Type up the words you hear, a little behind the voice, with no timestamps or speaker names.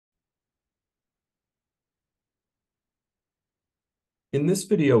In this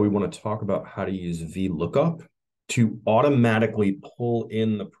video, we want to talk about how to use vlookup to automatically pull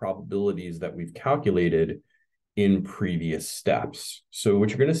in the probabilities that we've calculated in previous steps. So what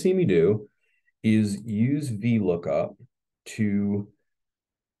you're going to see me do is use vlookup to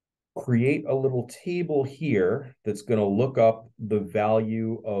create a little table here that's going to look up the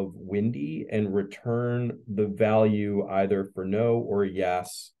value of windy and return the value either for no or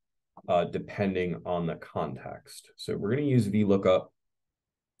yes, depending on the context. So we're going to use vlookup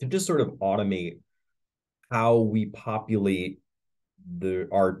to just sort of automate how we populate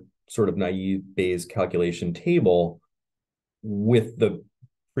our sort of naive Bayes calculation table with the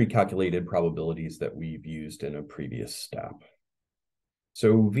pre-calculated probabilities that we've used in a previous step.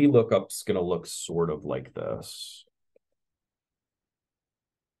 So vlookup's going to look sort of like this.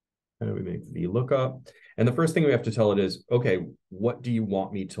 And we make vlookup. And the first thing we have to tell it is, okay, what do you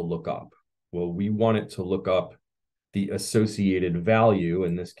want me to look up? Well, we want it to look up the associated value,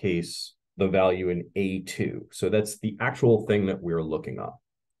 in this case, the value in A2. So that's the actual thing that we're looking up.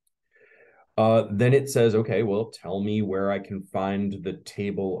 Then it says, okay, well, tell me where I can find the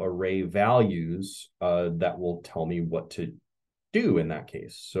table array values that will tell me what to do in that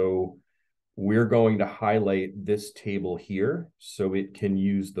case. So we're going to highlight this table here so it can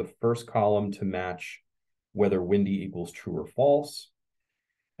use the first column to match whether windy equals true or false.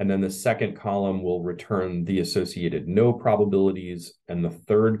 And then the second column will return the associated no probabilities, and the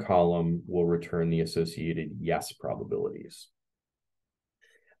third column will return the associated yes probabilities.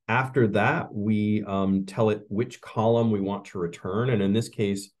 After that, we tell it which column we want to return. And in this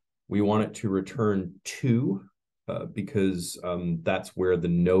case, we want it to return 2 because that's where the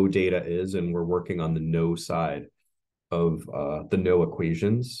no data is, and we're working on the no side of the no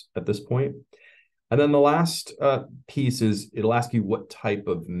equations at this point. And then the last piece is it'll ask you what type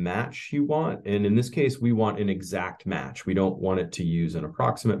of match you want. And in this case, we want an exact match. We don't want it to use an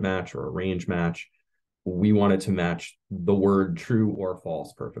approximate match or a range match. We want it to match the word true or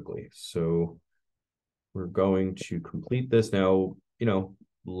false perfectly. So we're going to complete this. Now,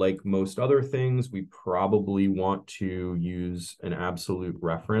 like most other things, we probably want to use an absolute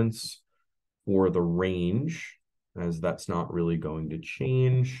reference for the range, as that's not really going to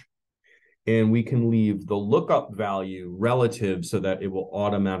change. And we can leave the lookup value relative so that it will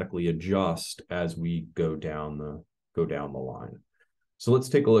automatically adjust as we go down the line. So let's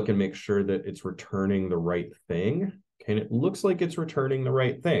take a look and make sure that it's returning the right thing. Okay, and it looks like it's returning the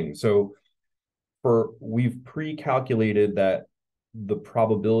right thing. So we've pre-calculated that the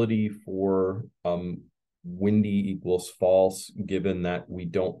probability for windy equals false, given that we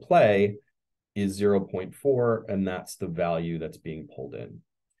don't play, is 0.4, and that's the value that's being pulled in.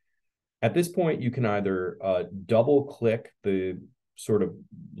 At this point, you can either double click the sort of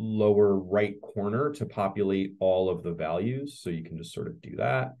lower right corner to populate all of the values. So you can just sort of do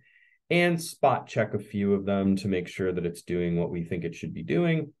that and spot check a few of them to make sure that it's doing what we think it should be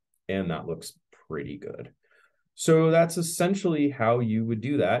doing. And that looks pretty good. So that's essentially how you would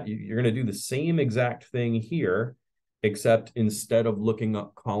do that. You're going to do the same exact thing here, except instead of looking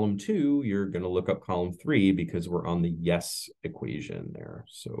up column 2, you're going to look up column 3 because we're on the yes equation there.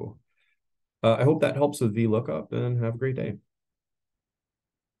 So I hope that helps with vlookup, and have a great day.